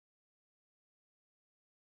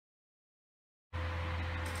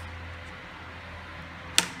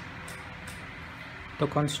To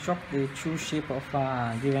construct the true shape of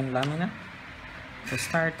a given lamina, to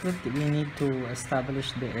start with, we need to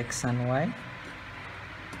establish the x and y,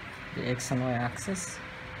 the x and y axis.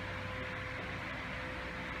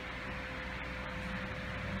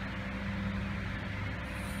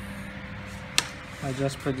 I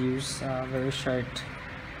just produce a very short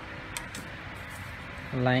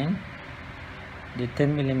line, the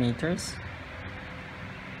 10 millimeters,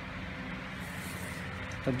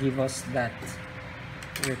 to give us that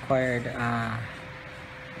required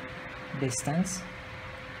distance.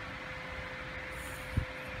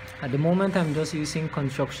 At the moment, I'm just using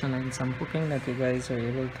construction lines. I'm hoping that you guys are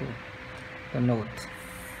able to note.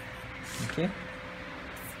 Okay.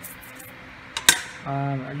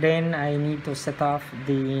 Then I need to set off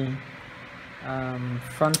the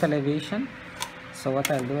front elevation. So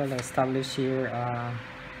what I'll do, I'll establish here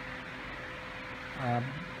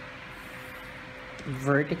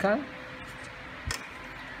vertical,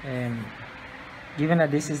 and given that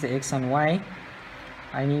this is the x and y,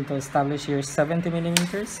 I need to establish here 70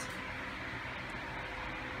 millimeters.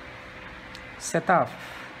 Set off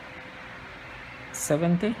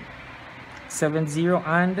 70,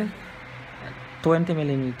 and 20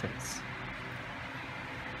 millimeters.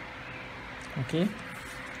 Okay,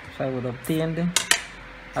 so I will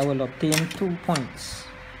obtain 2 points,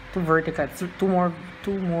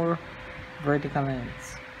 two more vertical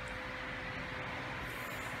lines.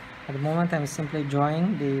 At the moment, I'm simply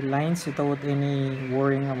drawing the lines without any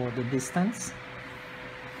worrying about the distance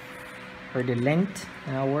or the length,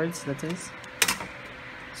 in other words, that is.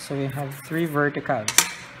 So we have 3 verticals.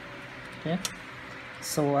 Okay,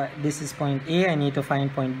 so this is point A. I need to find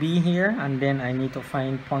point B here, and then I need to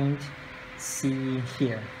find point C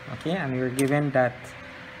here. Okay, and we're given that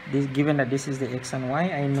this is the x and y.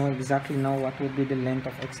 I know exactly now what would be the length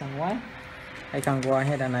of x and y. I can go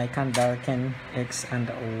ahead and I can darken x and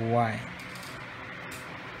y.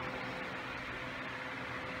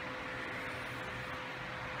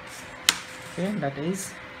 Okay, that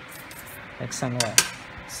is x and y.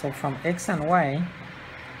 So from x and y,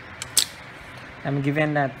 I'm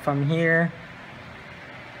given that from here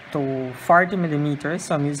to 40 millimeters.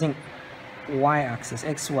 So I'm using y-axis,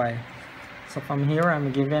 xy. So from here,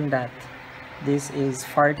 I'm given that this is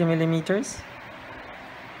 40 millimeters.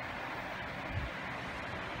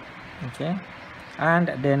 Okay, and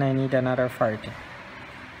then I need another 40,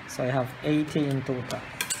 so I have 80 in total.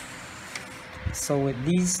 So with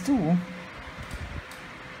these two,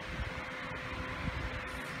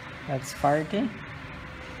 that's 40,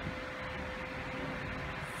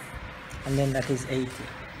 and then that is 80.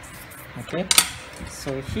 Okay,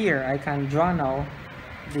 so here I can draw now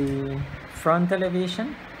the front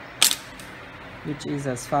elevation, which is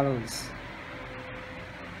as follows.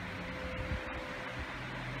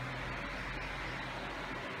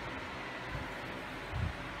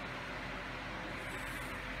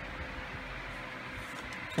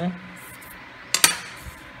 Okay,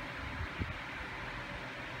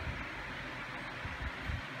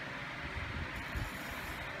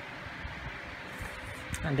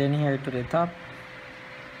 and then here to the top,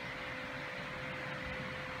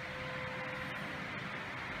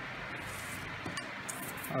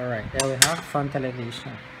 all right, there we have front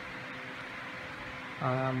elevation.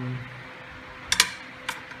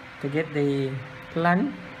 To get the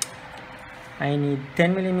plan, I need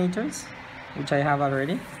 10 millimeters, which I have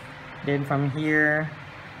already. Then from here,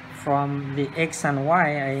 from the x and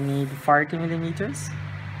y, I need 40 millimeters,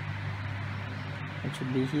 it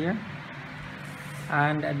should be here.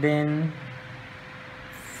 And then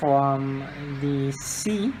from the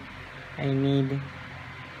c, I need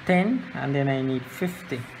 10, and then I need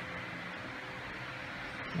 50.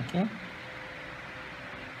 Okay,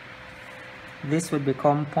 this would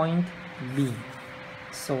become point B.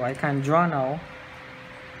 So I can draw now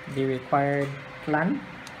the required plan,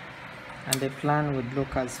 and the plan would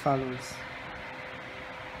look as follows.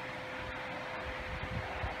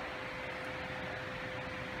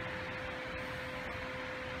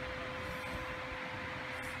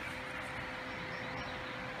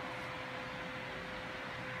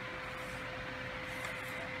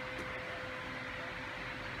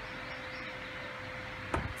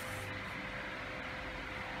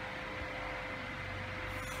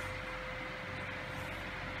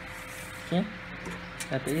 Okay,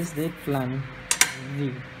 that is the plan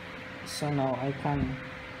view. So now I can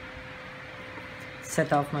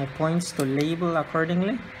set off my points to label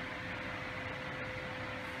accordingly.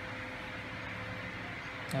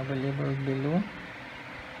 I have a label below.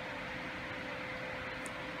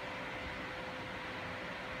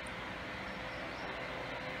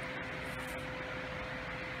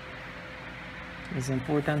 It's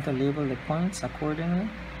important to label the points accordingly.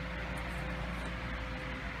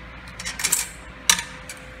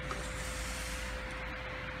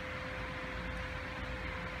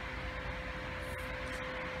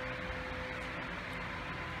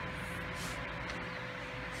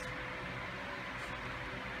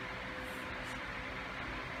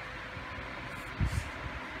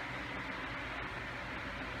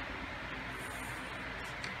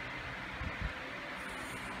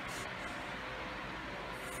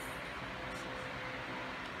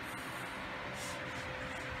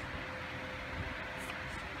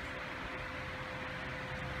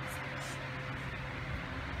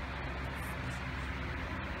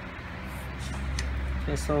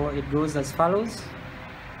 Okay, so it goes as follows.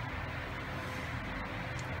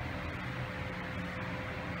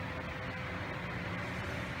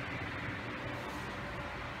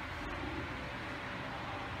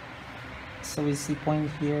 So we see point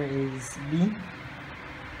here is B.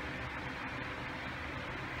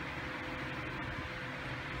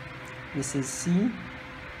 This is C.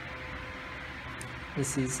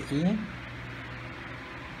 This is A.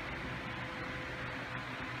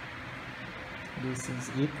 This is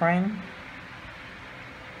A prime,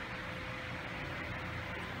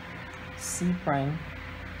 C prime,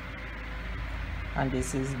 and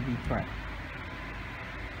this is B prime.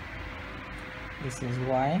 This is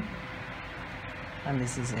Y, and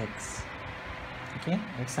this is X. Okay,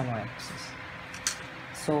 X and Y axis.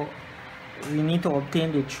 So we need to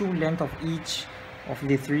obtain the true length of each of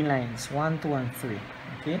the three lines, 1, 2, and 3.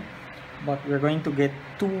 Okay, but we're going to get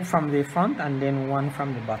 2 from the front and then 1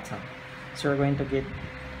 from the bottom. So we're going to get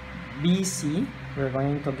BC, we're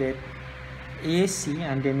going to get AC,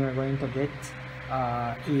 and then we're going to get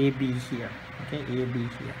AB here. Okay, AB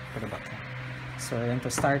here to the bottom. So we're going to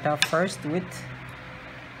start off first with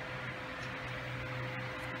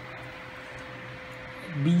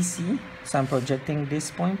BC. So I'm projecting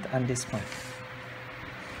this point and this point.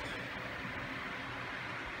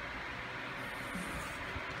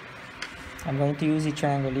 I'm going to use the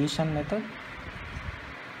triangulation method.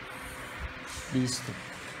 These two.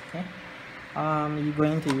 Okay. You're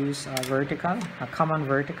going to use a vertical, a common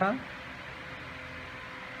vertical.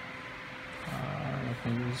 Let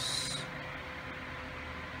me use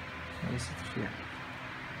it here.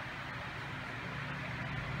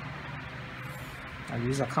 I'll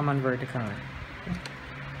use a common vertical. Okay.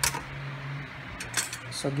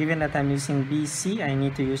 So given that I'm using BC, I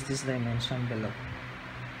need to use this dimension below.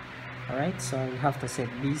 Alright, so we have to set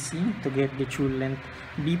BC to get the true length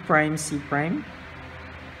B prime, C prime.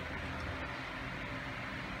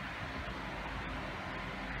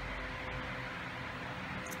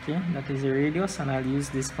 Okay, that is the radius, and I'll use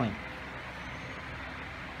this point.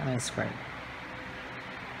 And I square.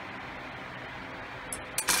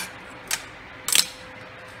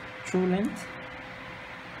 True length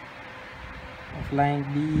of line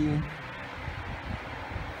B,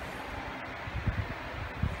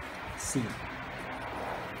 C,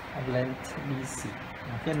 of length BC.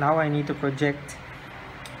 Okay, now I need to project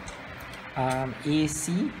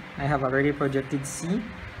AC. I have already projected C,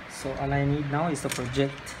 so all I need now is to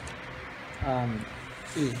project A.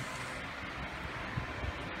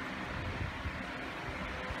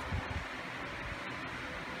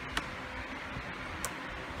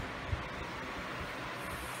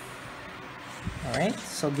 Alright,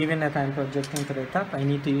 so given that I'm projecting to the top, I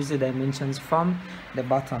need to use the dimensions from the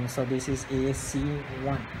bottom. So this is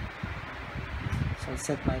AC1. So I'll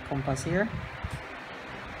set my compass here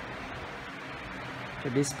to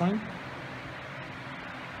this point.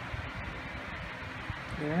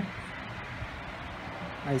 Here.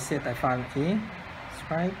 I found A,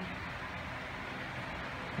 scribe,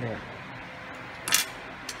 there.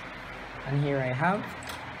 And here I have,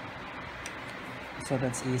 so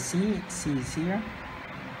that's AC, C is here,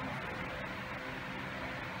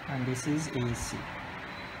 and this is AC.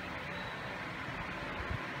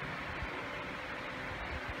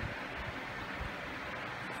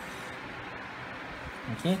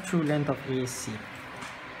 Okay, true length of AC.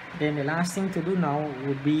 Then the last thing to do now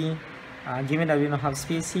would be, given that we don't have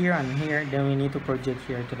space here and here, then we need to project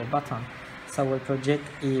here to the bottom. So we'll project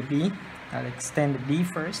AB. I'll extend B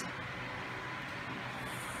first.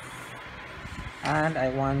 And I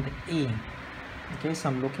want A. Okay, so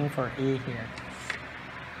I'm looking for A here.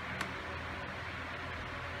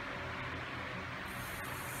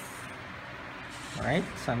 Alright,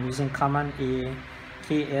 so I'm using common A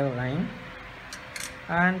KL line.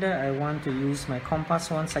 And I want to use my compass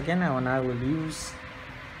once again, and I will use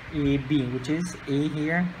AB, which is A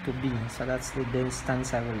here to B. So that's the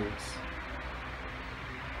distance I will use.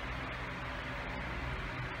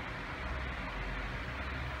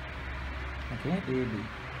 Okay, AB.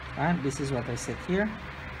 And this is what I set here,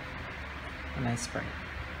 and I spread.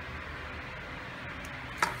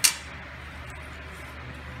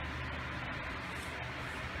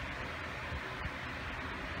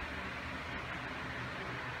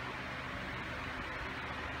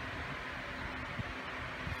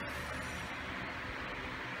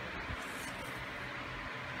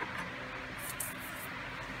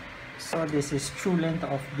 So this is true length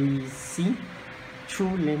of BC,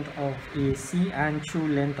 true length of AC, and true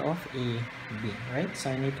length of AB, right?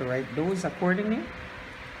 So I need to write those accordingly.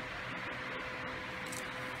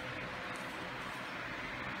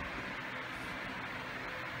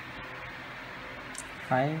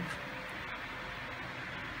 Five,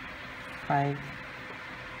 5,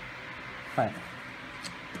 5.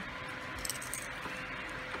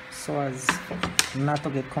 So as not to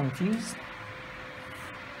get confused,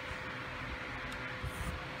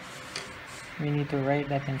 we need to write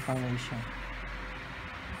that information.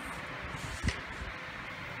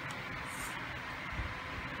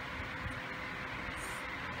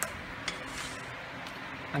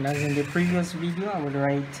 And as in the previous video, I would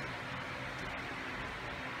write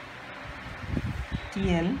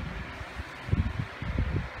TL,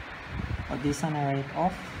 but this one I write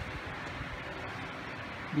off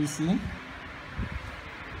BC.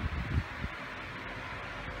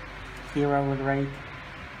 Here I would write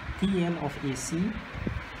TL of AC,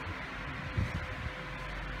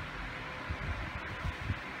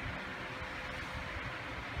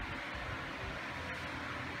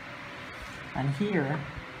 and here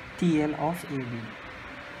TL of AB.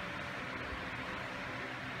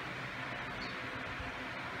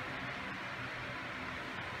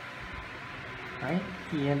 Right,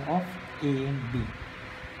 TL of AB,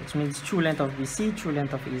 which means true length of BC, true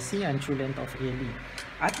length of AC, and true length of AB.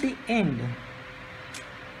 At the end,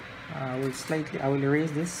 I will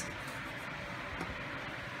erase this.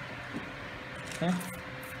 Okay.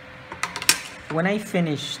 When I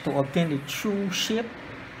finish to obtain the true shape,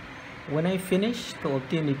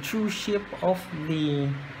 of the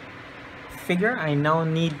figure, I now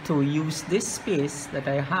need to use this space that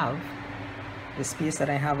I have,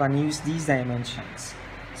 and use these dimensions.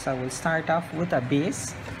 So I will start off with a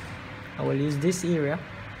base. I will use this area.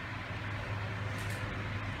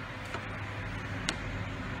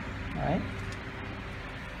 Alright,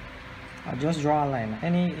 I'll just draw a line,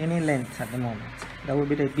 any length at the moment. That will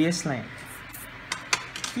be the baseline.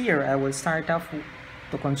 Here I will start off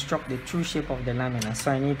to construct the true shape of the lamina.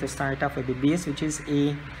 So I need to start off with the base, which is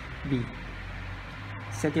AB.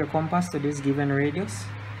 Set your compass to this given radius.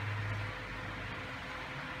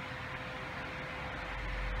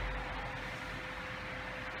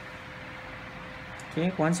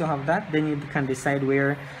 Okay, once you have that, then you can decide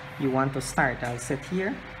where you want to start. I'll set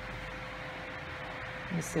here.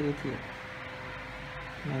 Let's set it here.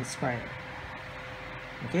 And square.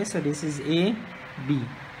 Okay, so this is A, B.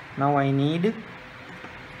 Now I need,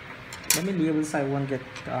 let me label so I won't get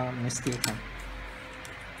mistaken.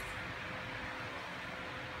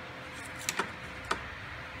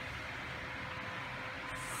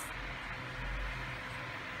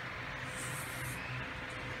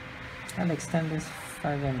 I'll extend this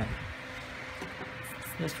 5 mm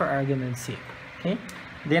just for argument's sake. Okay,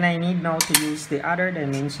 then I need now to use the other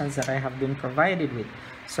dimensions that I have been provided with.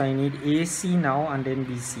 So I need AC now and then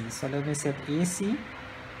BC. So let me set AC. Okay,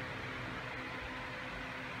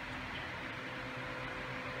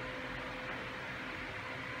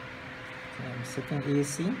 I'm setting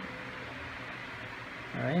AC.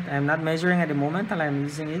 Alright, I'm not measuring at the moment. All I'm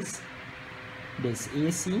using is this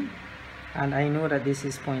AC, and I know that this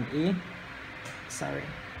is point A. Sorry,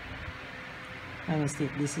 my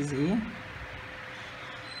mistake. This is A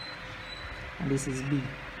and this is B.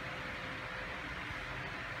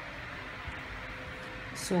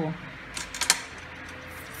 So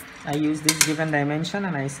I use this given dimension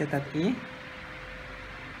and I set at A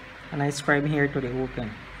and I scribe here to the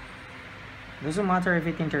open. Doesn't matter if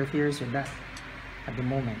it interferes with that at the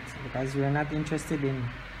moment, because we're not interested in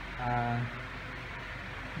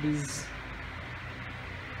these.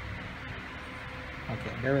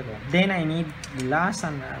 Okay, there we go. Then I need the last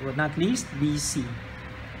and but not least BC,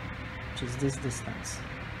 which is this distance.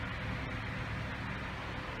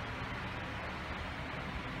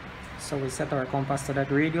 So we set our compass to that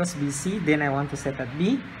radius BC. Then I want to set at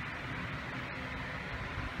B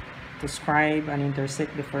to scribe and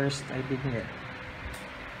intersect the first I did here.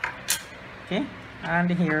 Okay, and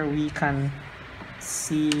here we can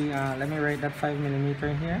see, let me write that 5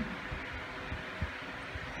 mm here.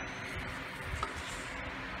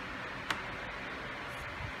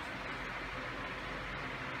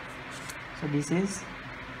 So this is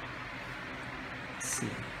BC.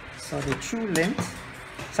 So the true length,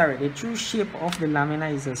 sorry, the true shape of the lamina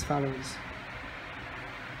is as follows.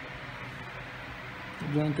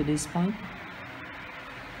 Join to this point.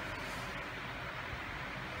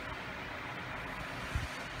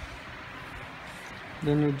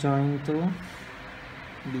 Then we join to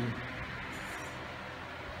B.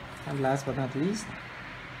 And last but not least,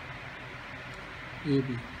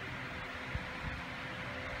 AB.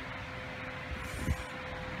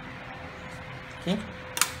 Okay.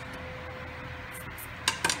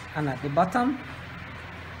 And at the bottom,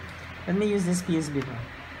 let me use this PSB now.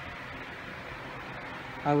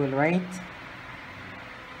 I will write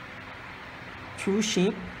true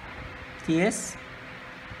shape TS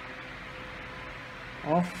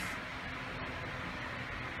of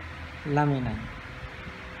lamina.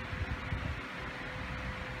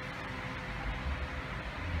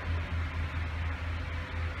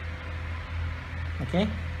 Okay,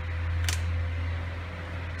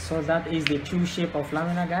 so that is the true shape of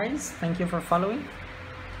lamina, guys. Thank you for following.